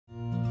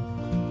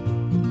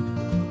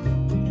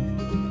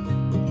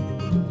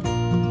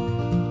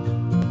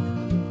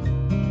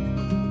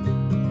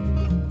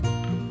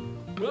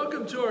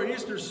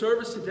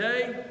service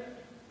today.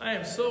 I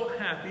am so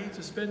happy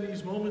to spend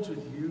these moments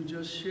with you,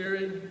 just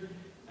sharing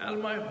out of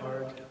my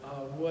heart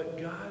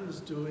what God is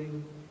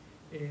doing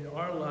in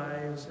our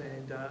lives,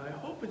 and I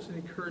hope it's an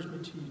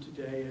encouragement to you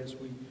today as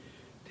we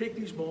take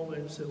these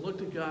moments and look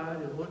to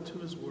God and look to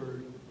His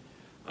Word.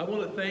 I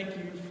want to thank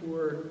you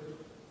for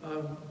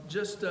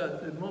just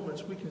the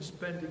moments we can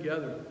spend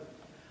together.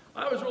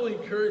 I was really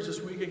encouraged this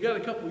week. I got a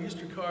couple of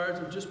Easter cards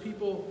of just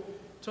people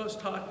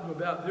just talking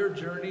about their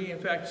journey. In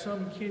fact,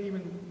 some can't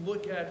even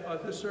look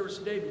at this service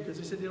today because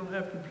they said they don't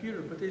have a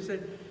computer. But they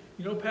said,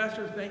 you know,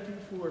 Pastor, thank you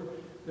for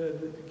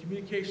the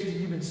communications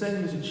you've been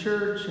sending as a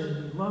church,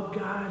 and we love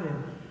God,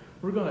 and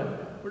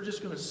we're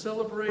just gonna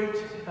celebrate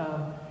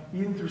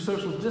even through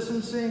social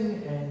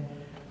distancing, and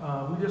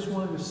we just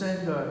wanted to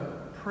send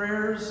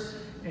prayers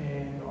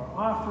and our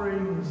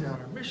offerings and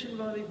our mission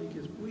money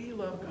because we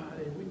love God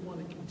and we want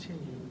to continue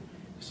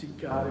to see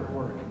God at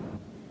work.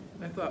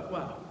 And I thought,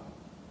 wow,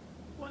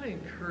 what an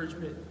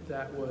encouragement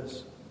that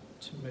was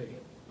to me.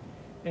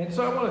 And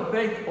so I want to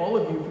thank all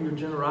of you for your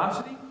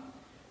generosity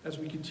as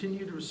we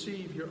continue to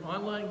receive your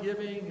online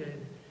giving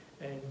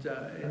and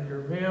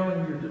your mail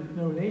and your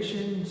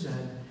donations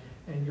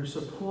and your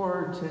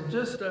support, and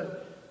just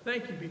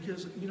thank you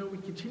because, you know, we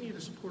continue to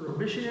support our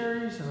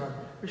missionaries and our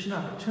mission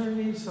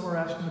opportunities. Some are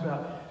asking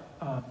about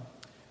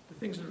the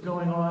things that are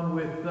going on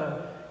with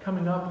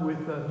coming up with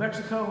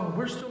Mexico, and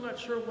we're still not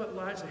sure what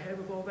lies ahead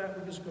with all that.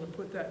 We're just going to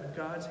put that in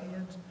God's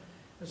hands.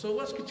 And so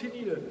let's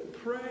continue to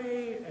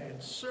pray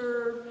and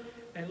serve,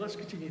 and let's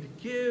continue to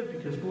give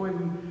because, boy,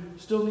 we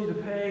still need to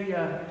pay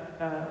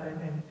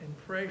and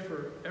pray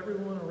for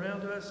everyone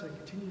around us and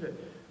continue to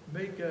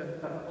make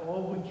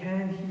all we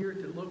can here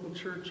at the local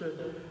church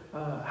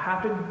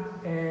happen.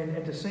 And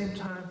at the same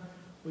time,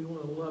 we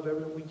want to love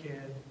everyone we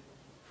can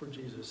for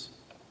Jesus.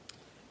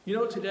 You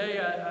know, today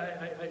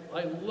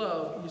I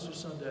love Easter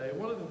Sunday.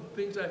 One of the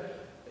things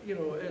you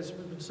know, as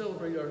we've been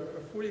celebrating our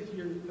 40th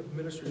year of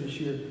ministry this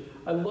year,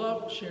 I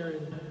love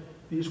sharing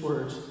these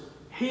words.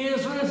 He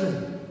is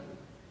risen.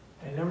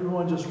 And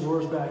everyone just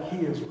roars back,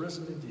 He is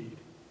risen indeed.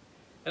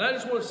 And I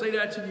just want to say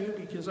that to you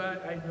because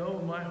I know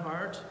in my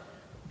heart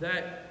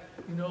that,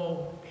 you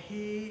know,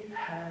 He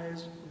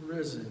has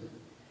risen.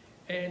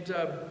 And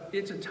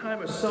it's a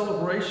time of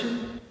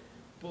celebration,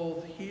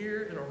 both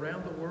here and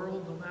around the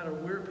world, no matter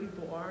where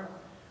people are.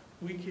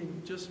 We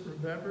can just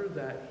remember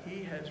that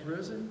He has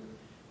risen.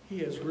 He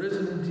has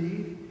risen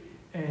indeed.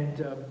 And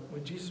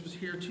when Jesus was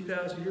here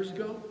 2,000 years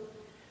ago,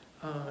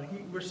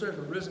 we're serving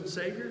a risen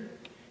Savior.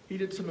 He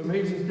did some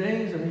amazing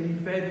things. I mean,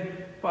 He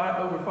fed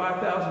over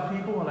 5,000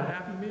 people on a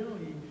Happy Meal.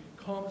 He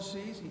calmed the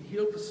seas. He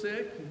healed the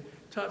sick. He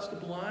touched the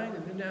blind.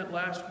 And then that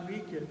last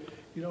week,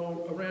 you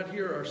know, around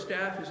here, our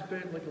staff has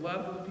been, like a lot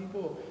of other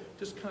people,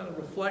 just kind of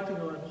reflecting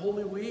on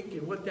Holy Week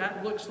and what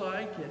that looks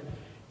like. And,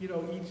 you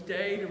know, each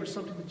day there was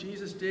something that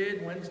Jesus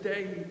did.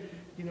 Wednesday,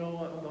 you know,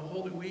 on the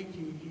Holy Week,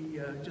 he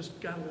just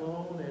got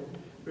alone, and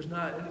there's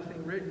not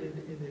anything written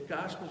in the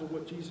Gospels of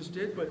what Jesus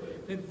did.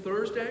 But then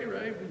Thursday,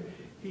 right,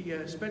 he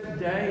spent the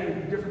day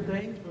in different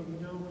things, but we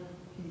know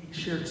he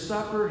shared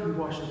supper, he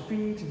washed their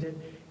feet, and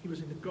then he was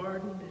in the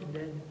garden, and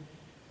then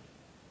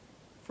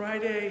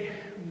Friday,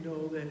 we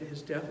know that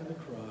his death on the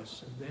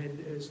cross, and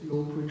then, as the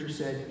old preacher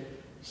said,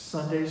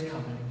 Sunday's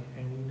coming,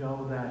 and we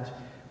know that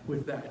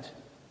with that,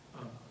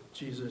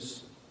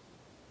 Jesus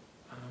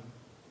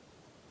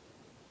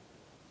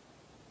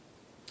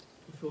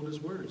fulfilled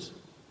His words.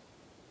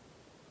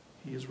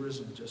 He is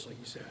risen, just like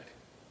He said.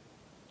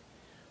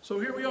 So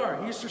here we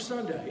are, Easter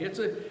Sunday. It's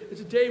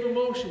a day of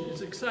emotion.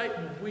 It's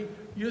excitement. We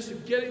used to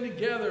getting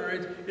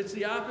together. It's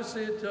the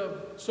opposite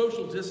of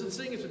social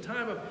distancing. It's a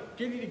time of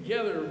getting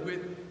together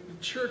with the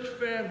church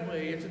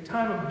family. It's a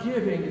time of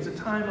giving. It's a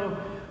time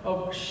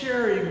of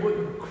sharing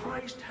what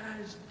Christ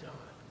has done.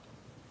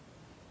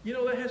 You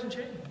know, that hasn't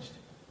changed.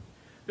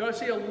 You know, I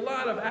see a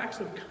lot of acts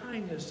of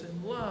kindness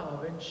and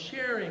love and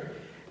sharing.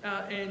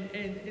 And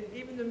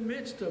even in the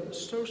midst of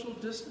social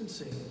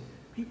distancing,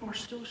 people are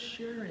still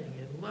sharing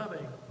and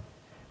loving.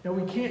 Now,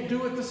 we can't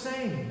do it the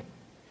same.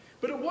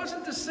 But it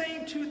wasn't the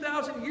same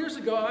 2,000 years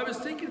ago. I was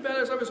thinking about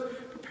it as I was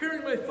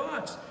preparing my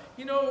thoughts.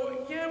 You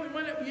know, yeah, we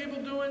might not be able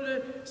to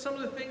do some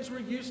of the things we're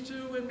used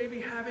to, and maybe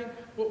having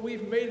what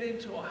we've made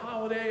into a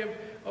holiday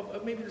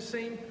of maybe the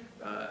same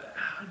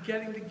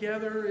getting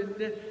together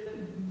and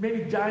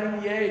maybe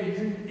dyeing the eggs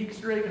and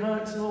Easter egg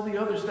hunts and all the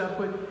other stuff.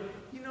 But,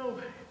 you know,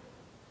 what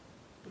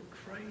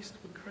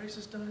Christ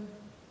has done,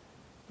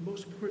 the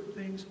most important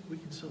things, we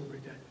can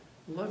celebrate that.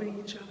 Loving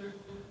each other,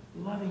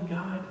 loving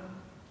God,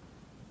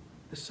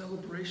 the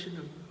celebration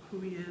of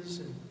who He is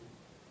and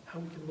how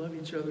we can love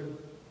each other,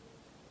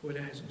 well,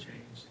 it hasn't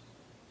changed.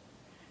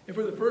 And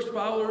for the first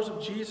followers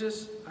of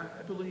Jesus,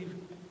 I believe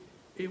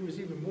it was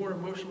even more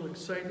emotional,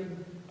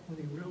 exciting when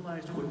they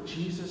realized what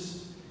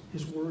Jesus,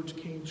 His words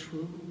came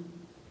true.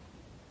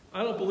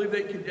 I don't believe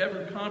they could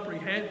ever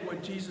comprehend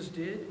what Jesus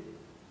did.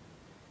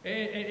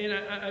 And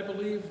I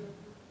believe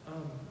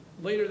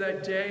later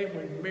that day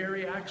when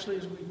Mary actually,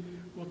 as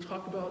we'll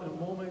talk about in a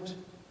moment,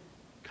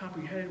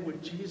 comprehended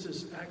what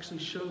Jesus actually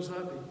shows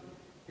up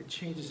it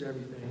changes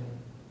everything.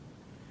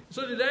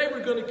 So today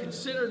we're going to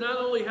consider not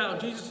only how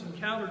Jesus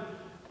encountered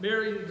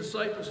Mary and the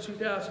disciples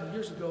 2,000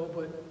 years ago,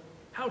 but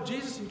how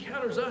Jesus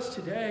encounters us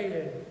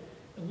today,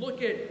 and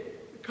look at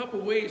a couple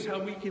ways how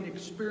we can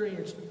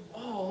experience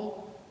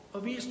all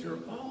of Easter,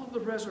 all of the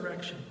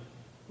resurrection,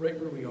 right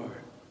where we are.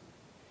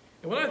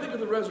 And when I think of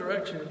the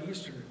resurrection and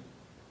Easter,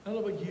 I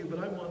don't know about you, but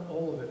I want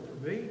all of it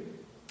for me.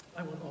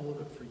 I want all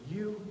of it for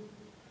you.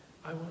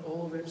 I want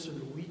all of it so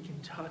that we can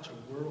touch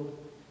a world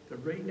that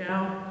right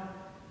now,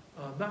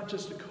 not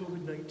just the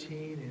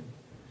COVID-19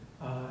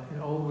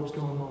 and all of what's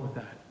going on with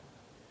that,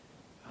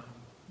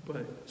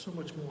 but so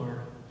much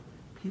more.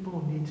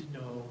 People need to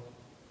know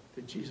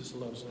that Jesus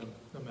loves them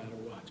no matter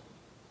what.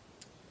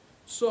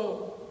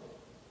 So,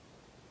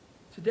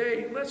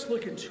 today, let's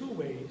look at two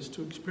ways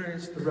to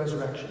experience the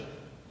resurrection.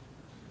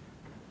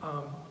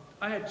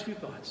 I had two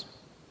thoughts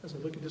as I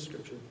look at this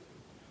scripture.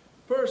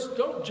 First,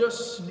 don't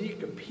just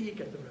sneak a peek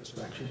at the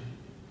resurrection.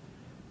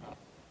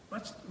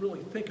 Let's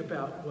really think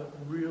about what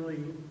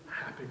really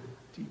happened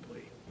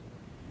deeply.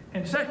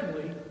 And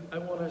secondly, I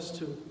want us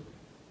to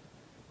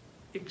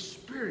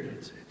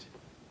experience it.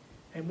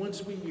 And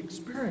once we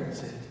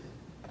experience it,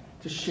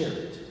 to share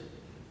it.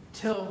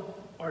 Tell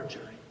our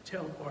journey.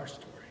 Tell our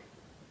story.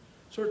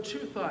 So there are two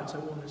thoughts I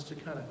want us to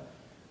kind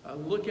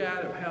of look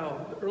at of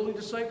how the early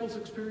disciples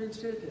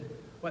experienced it and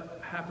what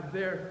happened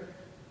there,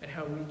 and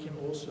how we can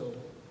also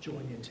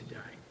join in today.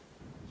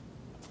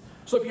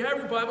 So if you have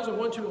your Bibles, I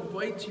want to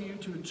invite you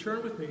to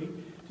turn with me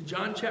to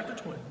John chapter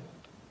 20.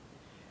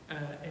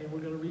 And we're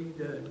going to read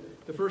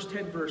the first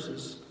 10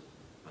 verses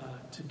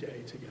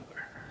today together.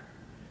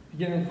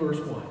 Beginning with verse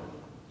 1.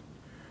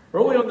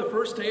 Early on the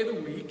first day of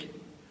the week,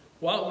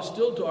 while it was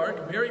still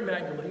dark, Mary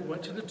Magdalene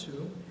went to the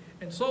tomb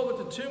and saw that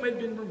the stone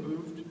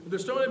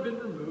had been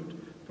removed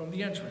from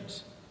the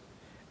entrance.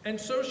 And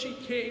so she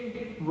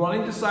came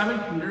running to Simon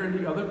Peter and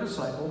the other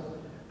disciple,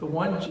 the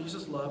one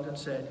Jesus loved, and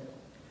said,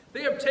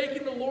 "They have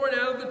taken the Lord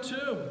out of the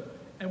tomb,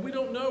 and we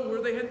don't know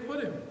where they had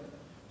put him."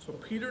 So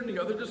Peter and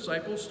the other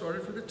disciple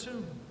started for the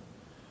tomb.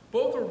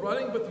 Both were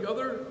running, but the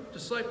other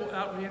disciple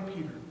outran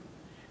Peter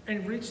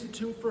and reached the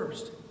tomb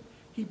first.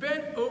 He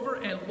bent over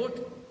and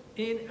looked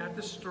in at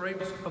the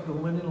stripes of the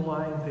linen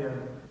lying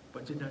there,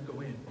 but did not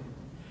go in.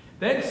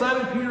 Then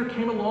Simon Peter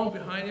came along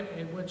behind him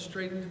and went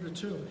straight into the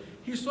tomb.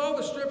 He saw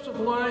the strips of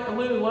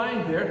linen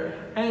lying there,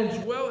 and as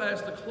well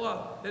as the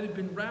cloth that had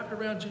been wrapped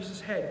around Jesus'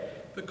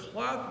 head. The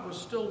cloth was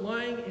still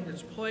lying in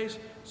its place,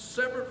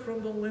 separate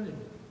from the linen.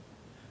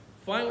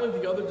 Finally,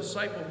 the other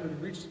disciple who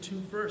had reached the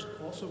tomb first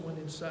also went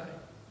inside.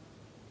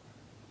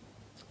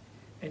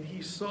 And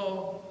he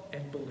saw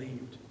and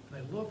believed. And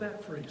I love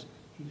that phrase.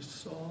 He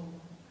saw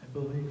and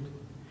believed.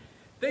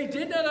 They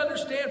did not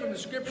understand from the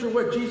scripture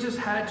that Jesus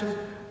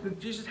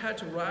had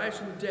to rise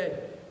from the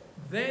dead.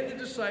 Then the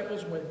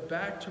disciples went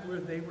back to where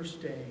they were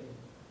staying,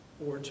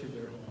 or to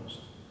their homes.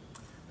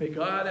 May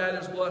God add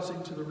his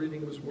blessing to the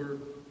reading of his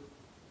word.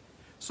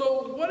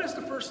 So what is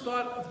the first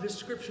thought of this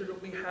scripture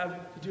that we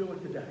have to deal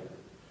with today?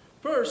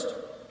 First,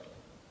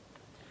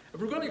 if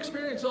we're going to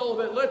experience all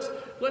of it,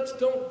 let's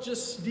don't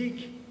just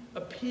sneak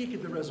a peek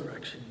at the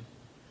resurrection.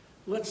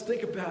 Let's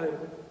think about it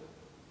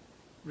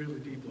really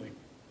deeply.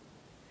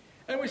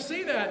 And we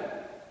see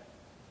that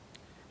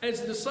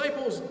as the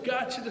disciples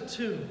got to the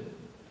tomb,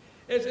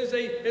 as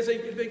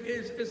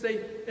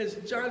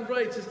John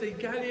writes, as they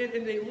got in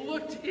and they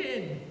looked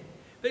in,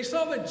 they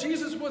saw that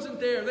Jesus wasn't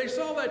there. They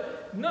saw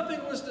that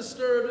nothing was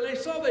disturbed, and they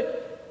saw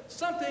that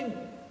something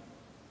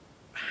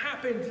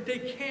happened that they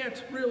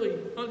can't really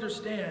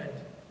understand.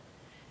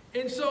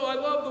 And so I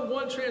love the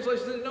one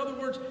translation. In other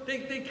words,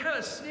 they kind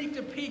of sneaked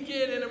a peek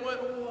in and it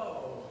went,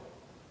 whoa.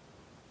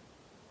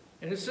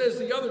 And it says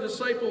the other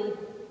disciple,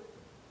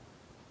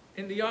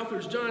 and the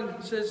author's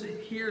John says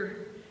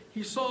here,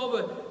 he saw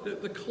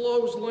the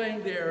clothes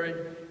laying there,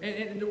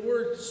 and the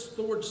word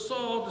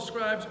Saul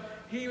describes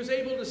he was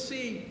able to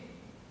see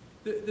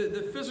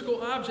the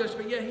physical objects,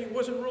 but yet he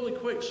wasn't really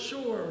quite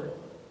sure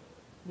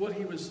what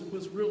he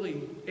was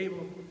really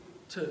able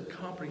to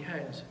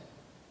comprehend.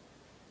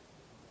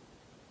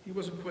 He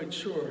wasn't quite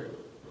sure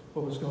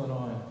what was going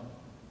on.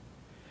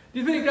 Do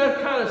you think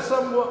that kind of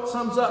somewhat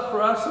sums up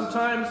for us?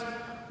 Sometimes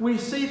we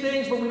see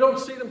things, but we don't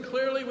see them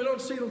clearly. We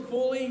don't see them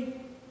fully.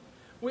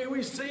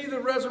 We see the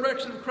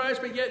resurrection of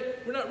Christ, but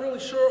yet we're not really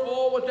sure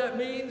all what that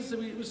means.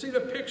 We see the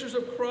pictures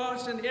of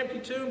cross and the empty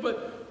tomb,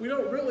 but we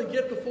don't really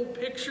get the full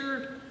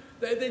picture.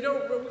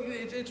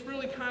 It's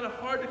really kind of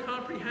hard to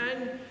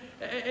comprehend.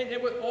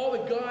 And with all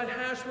that God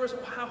has for us,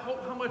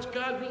 how much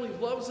God really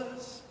loves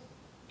us.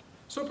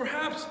 So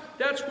perhaps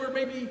that's where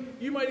maybe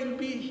you might even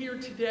be here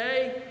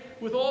today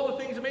with all the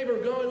things that maybe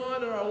are going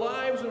on in our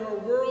lives and our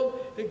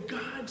world, that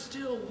God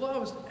still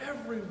loves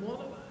every one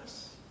of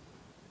us.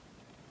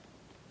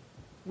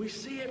 We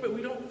see it, but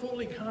we don't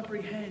fully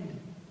comprehend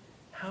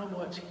how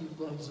much he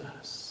loves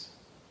us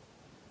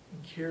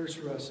and cares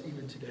for us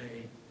even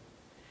today.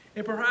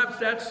 And perhaps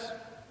that's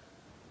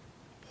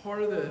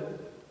part of the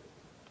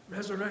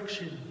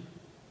resurrection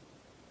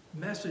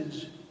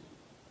message.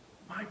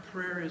 My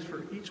prayer is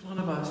for each one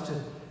of us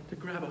to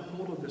grab a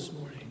hold of this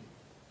morning.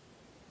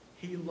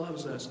 He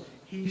loves us.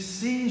 He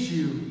sees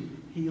you.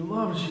 He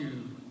loves you.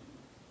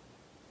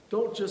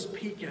 Don't just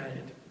peek at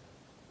it.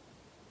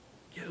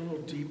 Get a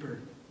little deeper.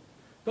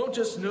 Don't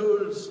just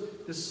notice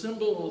the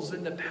symbols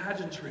and the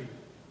pageantry.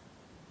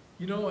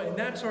 You know, and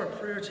that's our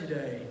prayer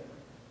today.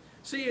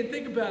 See, and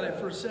think about it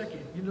for a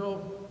second. You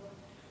know,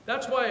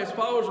 that's why as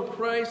followers of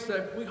Christ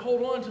that we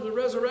hold on to the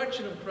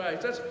resurrection of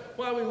Christ. That's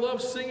why we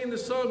love singing the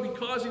song,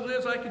 because he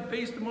lives, I can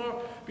face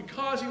tomorrow.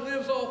 Because he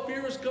lives, all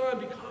fear is gone.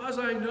 Because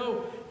I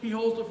know he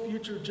holds the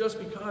future just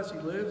because he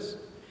lives.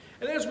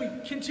 And as we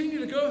continue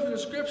to go through the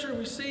scripture,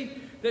 we see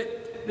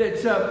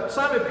that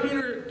Simon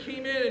Peter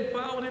came in and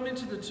followed him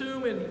into the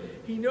tomb, and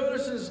he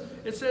notices,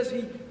 it says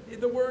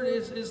the word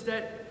is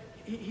that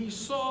he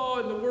saw,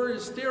 and the word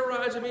is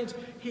theorize. It means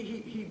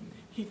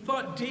he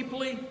thought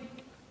deeply.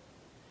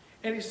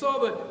 And he saw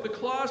the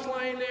cloths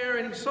lying there,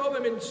 and he saw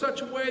them in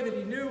such a way that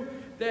he knew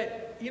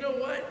that, you know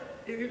what?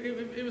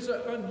 It was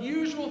an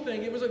unusual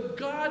thing. It was a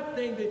God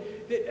thing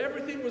that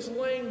everything was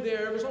laying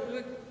there. It was only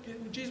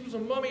like Jesus was a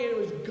mummy and it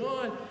was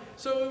gone.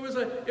 So it was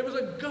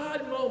a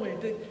God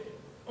moment. The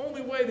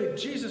only way that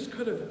Jesus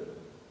could have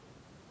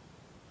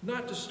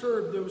not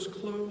disturbed those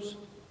clothes.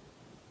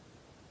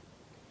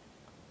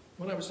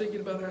 When I was thinking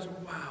about it, I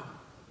said, wow.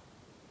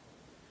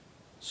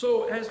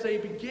 So as they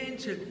begin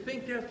to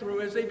think that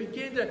through, as they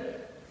begin to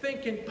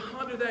think and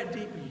ponder that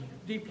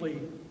deeply,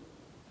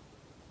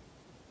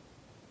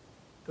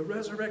 the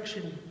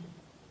resurrection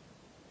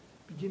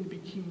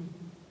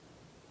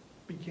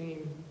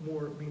became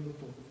more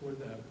meaningful for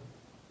them.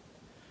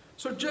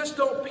 So just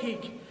don't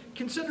peek.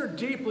 Consider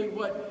deeply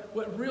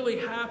what really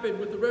happened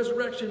with the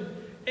resurrection.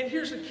 And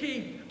here's the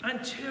key: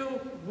 until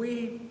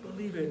we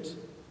believe it.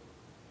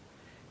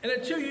 And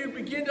until you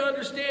begin to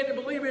understand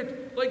and believe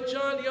it, like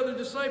John, the other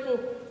disciple,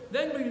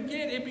 then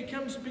it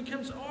becomes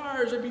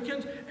ours. It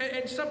becomes,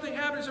 and something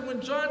happens. And when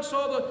John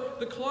saw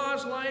the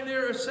cloths lying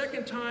there a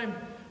second time,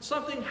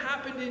 something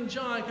happened in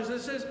John. Because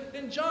it says,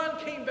 then John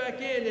came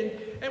back in,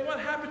 and what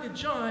happened to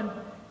John,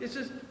 it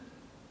says,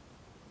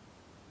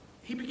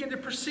 he began to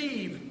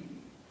perceive.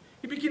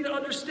 He began to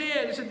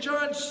understand. It said,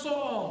 John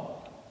saw.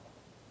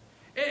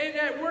 And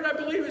that word, I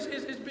believe,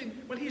 is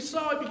when he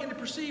saw, he began to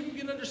perceive, he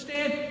began to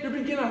understand, there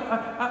began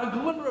a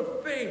glimmer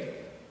of faith.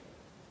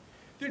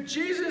 That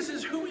Jesus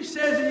is who he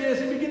says he is.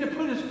 He began to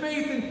put his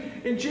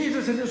faith in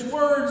Jesus and his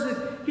words,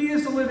 that he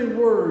is the living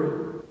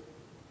word.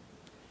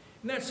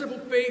 And that simple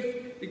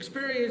faith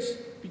experience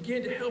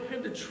began to help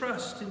him to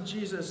trust in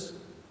Jesus.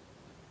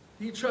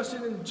 He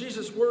trusted in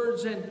Jesus'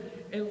 words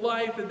and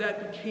life, and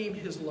that became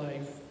his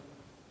life.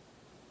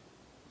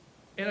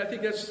 And I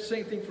think that's the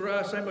same thing for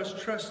us. I must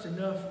trust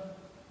enough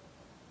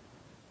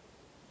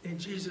in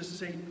Jesus to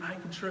say, I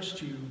can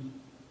trust you.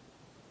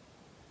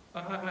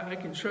 I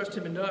can trust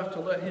him enough to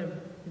let him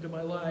into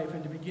my life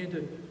and to begin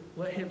to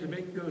let him to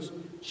make those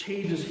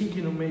changes he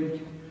can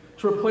make.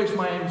 To replace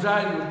my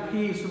anxiety with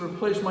peace, to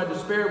replace my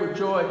despair with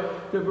joy,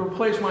 to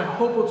replace my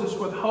hopelessness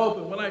with hope.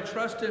 And when I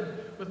trust him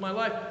with my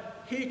life,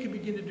 he can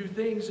begin to do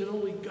things that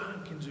only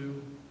God can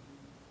do.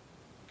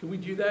 Can we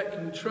do that?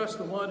 Can we trust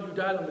the one who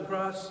died on the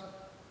cross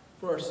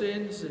for our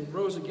sins and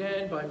rose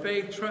again by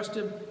faith? Trust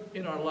him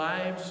in our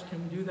lives.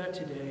 Can we do that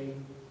today?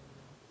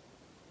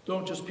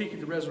 Don't just peek at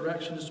the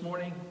resurrection this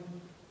morning.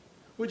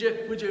 Would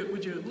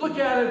you look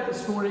at it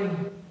this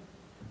morning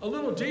a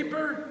little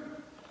deeper?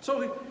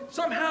 So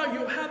somehow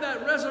you'll have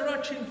that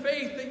resurrection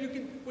faith that you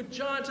can, with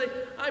John, say,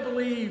 I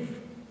believe.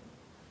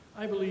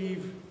 I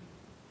believe.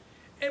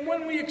 And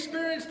when we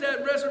experience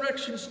that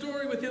resurrection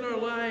story within our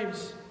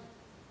lives,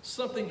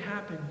 something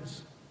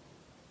happens.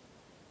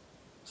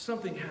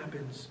 Something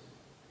happens.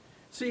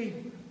 See,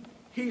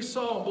 he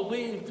saw and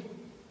believed,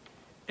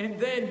 and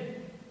then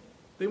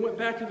they went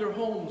back to their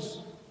homes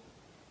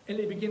and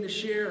they began to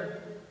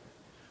share.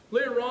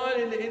 Later on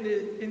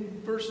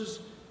in verses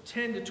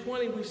 10 to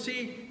 20, we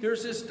see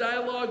there's this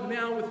dialogue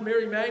now with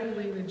Mary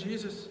Magdalene and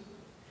Jesus.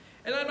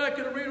 And I'm not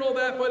going to read all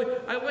that,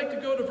 but I'd like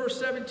to go to verse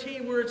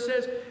 17 where it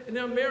says, and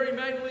now Mary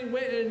Magdalene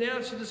went and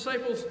announced to the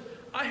disciples,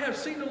 I have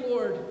seen the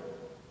Lord.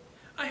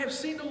 I have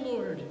seen the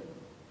Lord.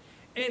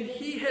 And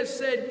he has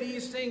said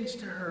these things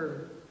to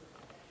her.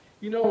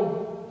 You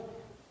know,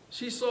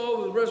 she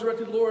saw the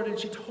resurrected Lord and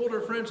she told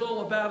her friends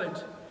all about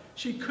it.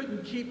 She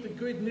couldn't keep the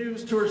good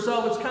news to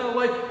herself. It's kind of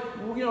like,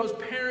 you know, as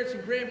parents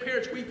and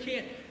grandparents, we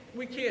can't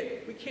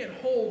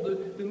hold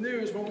the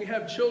news when we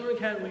have children,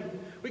 can we?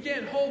 We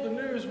can't hold the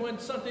news when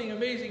something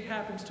amazing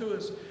happens to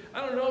us.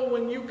 I don't know,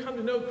 when you come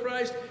to know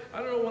Christ, I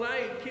don't know, when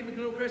I came to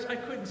know Christ, I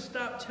couldn't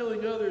stop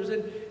telling others.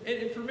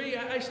 And for me,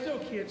 I still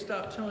can't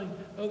stop telling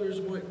others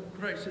what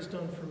Christ has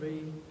done for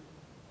me.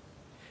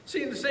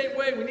 See, in the same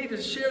way, we need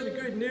to share the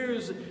good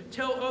news,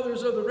 tell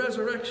others of the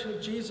resurrection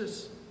of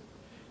Jesus.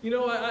 You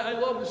know, I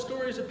love the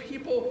stories of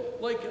people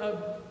like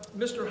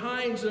Mr.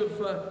 Heinz of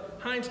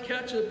Heinz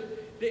Ketchup.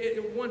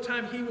 One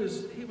time he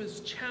was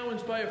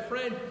challenged by a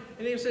friend,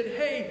 and he said,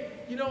 hey,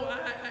 you know,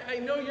 I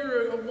know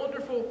you're a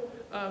wonderful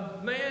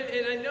man,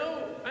 and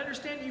I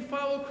understand you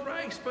follow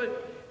Christ,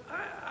 but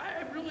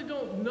I really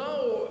don't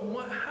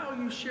know how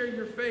you share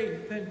your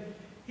faith. And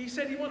he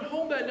said he went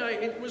home that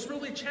night and was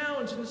really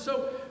challenged. And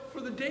so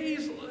for the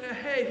days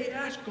ahead, he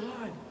asked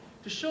God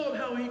to show him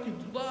how he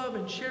could love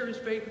and share his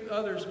faith with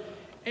others.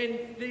 And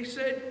they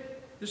said,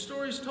 the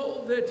story is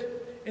told that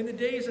in the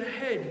days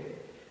ahead,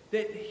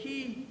 that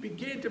he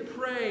began to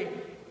pray,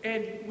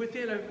 and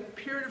within a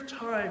period of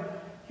time,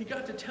 he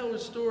got to tell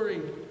his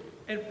story.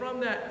 And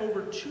from that,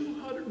 over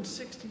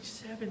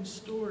 267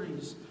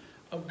 stories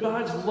of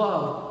God's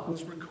love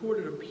was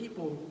recorded of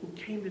people who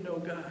came to know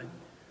God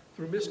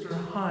through Mr.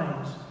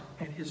 Hines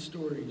and his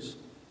stories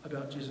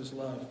about Jesus'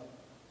 love.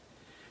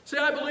 See,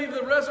 I believe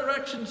the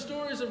resurrection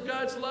stories of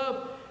God's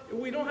love,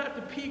 we don't have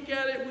to peek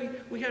at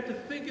it. We have to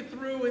think it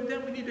through, and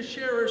then we need to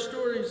share our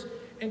stories,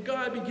 and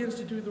God begins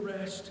to do the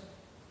rest.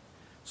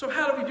 So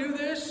how do we do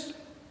this?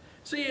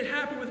 See, it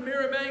happened with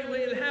Mary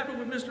Magdalene. It happened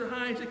with Mr.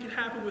 Hines. It can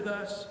happen with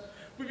us.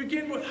 We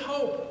begin with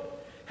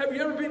hope. Have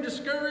you ever been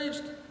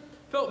discouraged?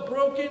 Felt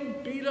broken?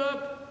 Beat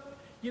up?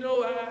 You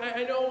know,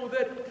 I know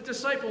that the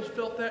disciples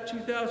felt that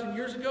 2,000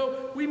 years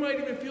ago. We might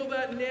even feel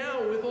that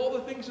now with all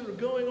the things that are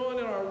going on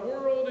in our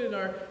world, in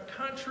our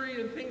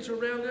country, and things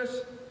around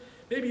us.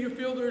 Maybe you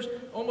feel there's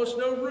almost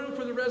no room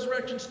for the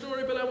resurrection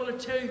story, but I want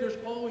to tell you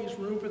there's always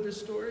room for this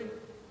story.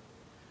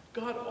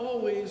 God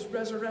always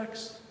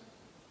resurrects.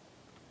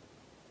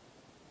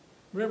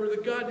 Remember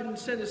that God didn't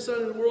send his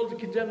Son in the world to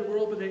condemn the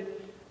world, but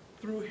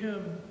through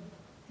him,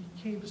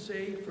 he came to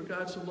save. For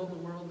God so loved the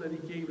world that he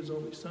gave his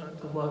only Son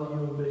to love you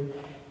and me.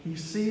 He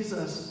sees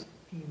us.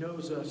 He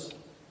knows us.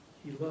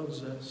 He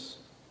loves us.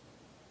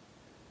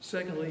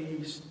 Secondly,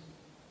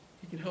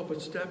 he can help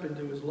us step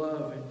into his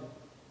love and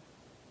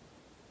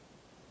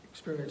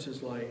experience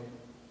his light.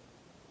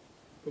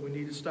 But we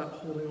need to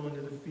stop holding on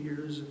to the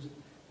fears and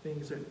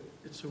things that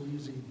it's so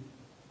easy.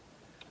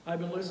 I've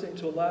been listening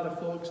to a lot of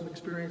folks and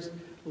experienced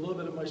a little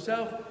bit of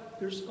myself.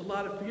 There's a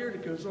lot of fear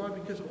that goes on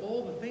because of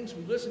all the things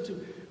we listen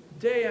to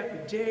day after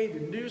day, the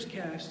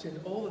newscasts and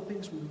all the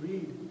things we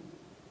read.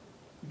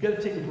 We've got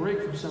to take a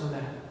break from some of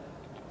that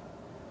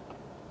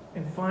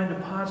and find the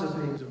positive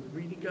things of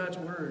reading God's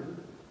Word,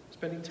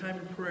 spending time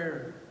in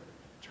prayer,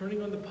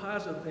 turning on the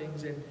positive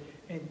things and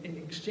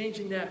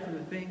exchanging that for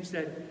the things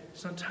that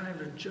sometimes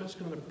are just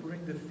going to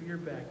bring the fear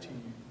back to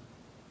you.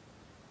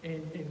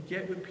 And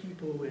get with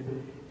people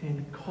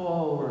and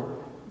call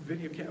or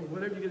video chat,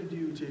 whatever you're going to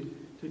do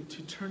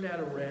to turn that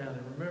around.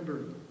 And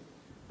remember,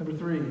 number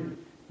 3,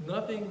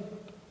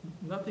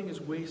 nothing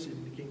is wasted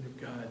in the kingdom of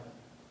God.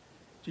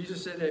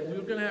 Jesus said that we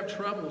were going to have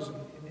troubles,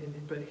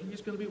 but he's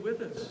going to be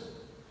with us.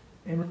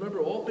 And remember,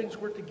 all things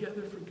work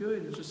together for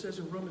good, as it says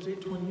in Romans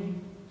 8:28.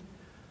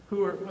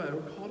 Who are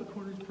called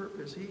according to his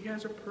purpose. He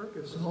has a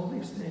purpose in all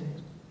these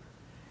things.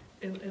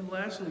 And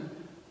lastly,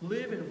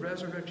 live in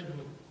resurrection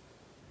hope.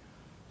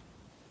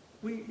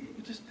 We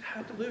just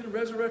have to live in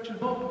resurrection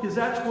hope, because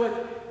that's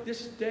what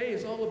this day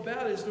is all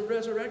about, is the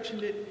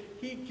resurrection, that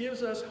he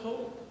gives us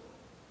hope.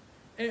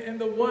 And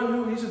the one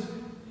who, he says,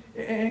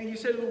 and he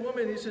said to the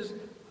woman, he says,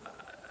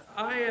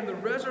 I am the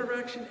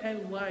resurrection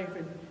and life,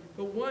 and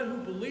the one who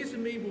believes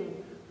in me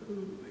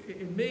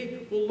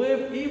will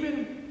live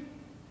even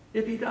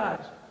if he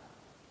dies.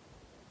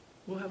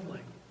 We'll have life.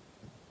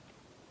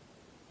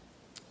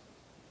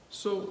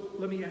 So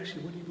let me ask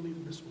you, what do you believe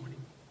in this morning?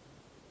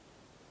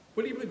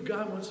 What do you believe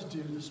God wants to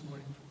do this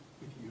morning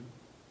with you?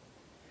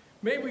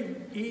 May we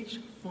each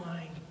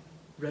find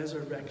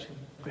resurrection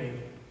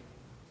faith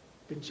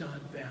that John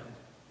found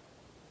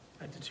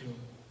at the tomb.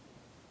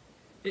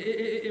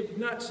 If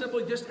not,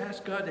 simply just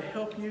ask God to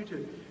help you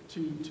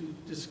to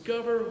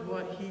discover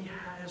what he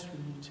has for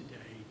you today.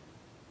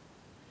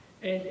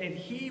 And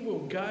he will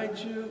guide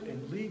you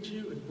and lead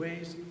you in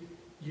ways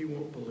you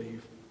won't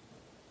believe.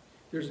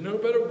 There's no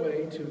better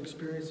way to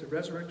experience the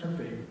resurrection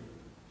faith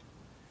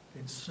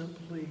than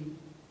simply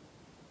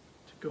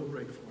to go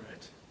right for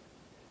it.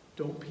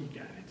 Don't peek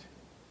at it.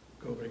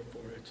 Go right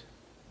for it.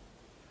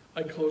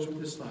 I close with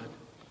this thought.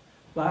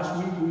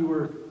 Last week we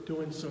were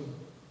doing some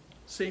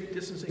safe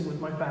distancing with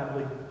my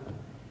family.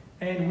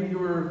 And we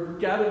were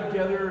gathered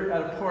together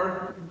at a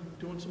park,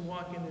 doing some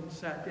walking, and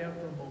sat down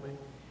for a moment.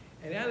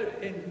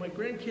 And my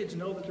grandkids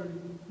know that they're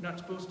not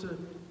supposed to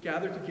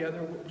gather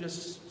together,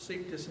 just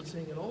safe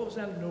distancing. And all of a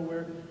sudden, out of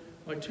nowhere,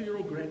 my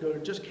 2-year-old granddaughter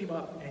just came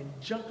up and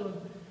jumped on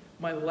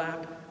my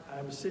lap.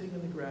 I was sitting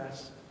in the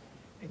grass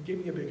and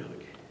gave me a big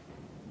hug.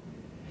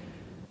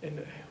 And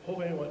the whole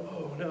family went,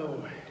 oh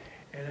no.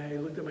 And I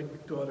looked at my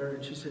daughter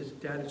and she says,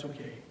 Dad, it's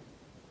okay.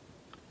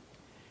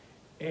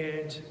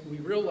 And we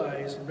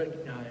realized and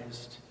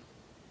recognized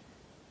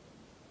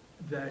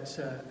that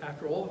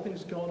after all the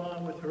things going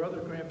on with her other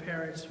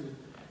grandparents who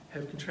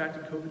have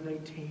contracted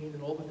COVID-19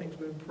 and all the things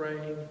we've been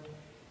praying,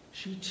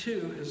 she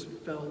too has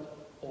felt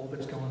all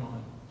that's going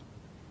on.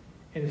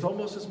 And it's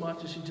almost as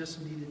much as she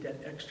just needed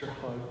that extra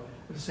hug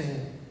of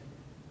saying,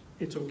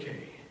 it's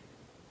okay.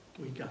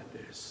 We got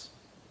this.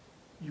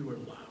 You are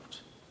loved.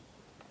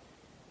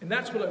 And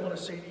that's what I want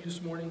to say to you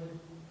this morning.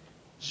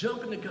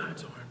 Jump into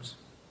God's arms.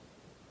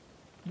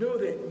 Know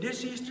that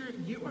this Easter,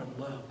 you are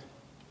loved.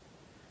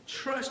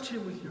 Trust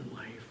him with your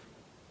life.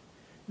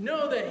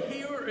 know that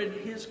you're in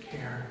his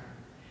care.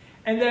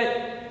 And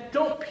that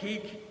don't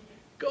peek,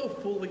 go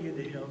fully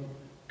into him.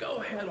 Go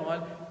head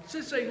on.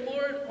 Just say,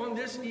 Lord, on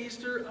this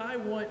Easter, I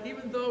want,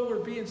 even though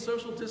we're being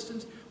social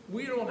distance,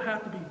 we don't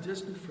have to be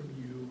distant from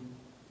you.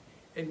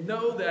 And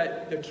know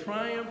that the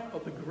triumph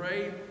of the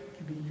grave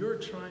can be your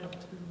triumph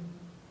too,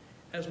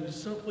 as we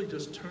simply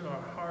just turn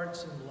our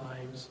hearts and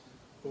lives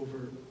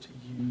over to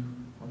you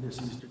on this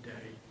Easter day.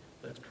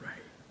 Let's pray.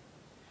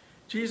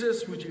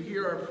 Jesus, would you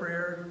hear our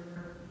prayer?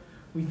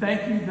 We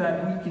thank you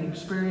that we can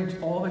experience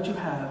all that you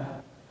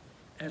have,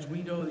 as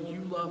we know that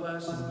you love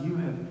us and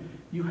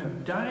you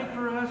have died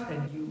for us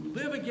and you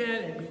live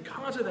again, and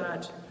because of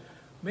that,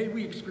 may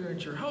we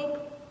experience your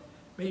hope,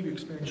 may we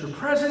experience your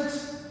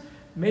presence,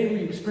 may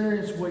we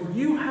experience what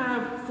you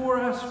have for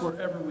us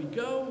wherever we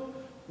go,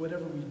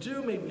 whatever we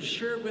do, may we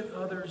share it with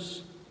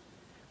others.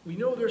 We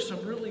know there's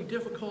some really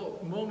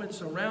difficult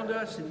moments around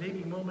us and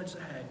maybe moments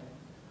ahead,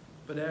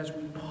 but as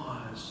we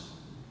pause,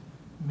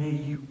 may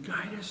you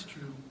guide us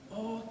through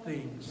all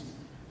things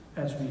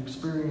as we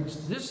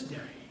experience this day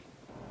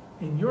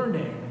in your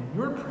name, in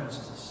your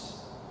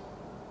presence,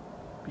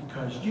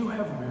 because you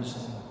have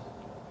risen.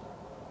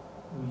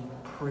 We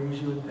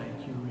praise you and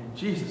thank you in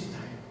Jesus'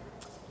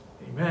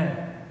 name.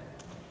 Amen.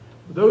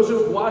 For those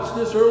who have watched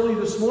this early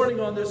this morning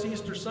on this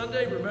Easter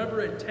Sunday, remember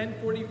at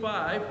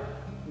 10:45,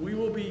 we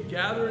will be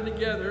gathering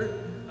together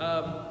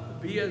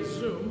via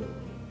Zoom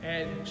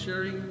and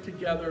sharing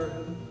together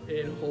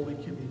in Holy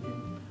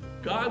Communion.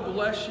 God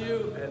bless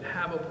you and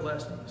have a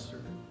blessed Easter.